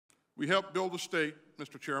We helped build a state,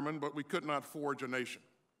 Mr. Chairman, but we could not forge a nation.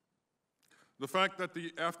 The fact that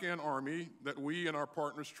the Afghan army that we and our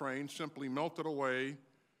partners trained simply melted away,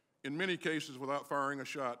 in many cases without firing a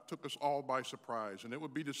shot, took us all by surprise, and it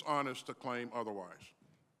would be dishonest to claim otherwise.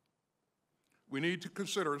 We need to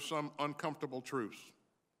consider some uncomfortable truths.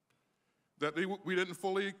 That we didn't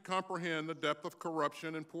fully comprehend the depth of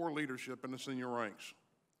corruption and poor leadership in the senior ranks.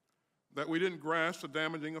 That we didn't grasp the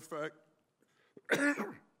damaging effect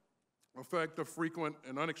of frequent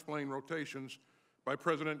and unexplained rotations by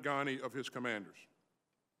President Ghani of his commanders.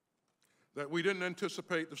 That we didn't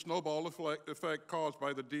anticipate the snowball effect caused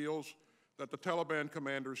by the deals that the Taliban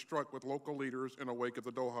commanders struck with local leaders in the wake of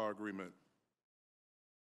the Doha Agreement.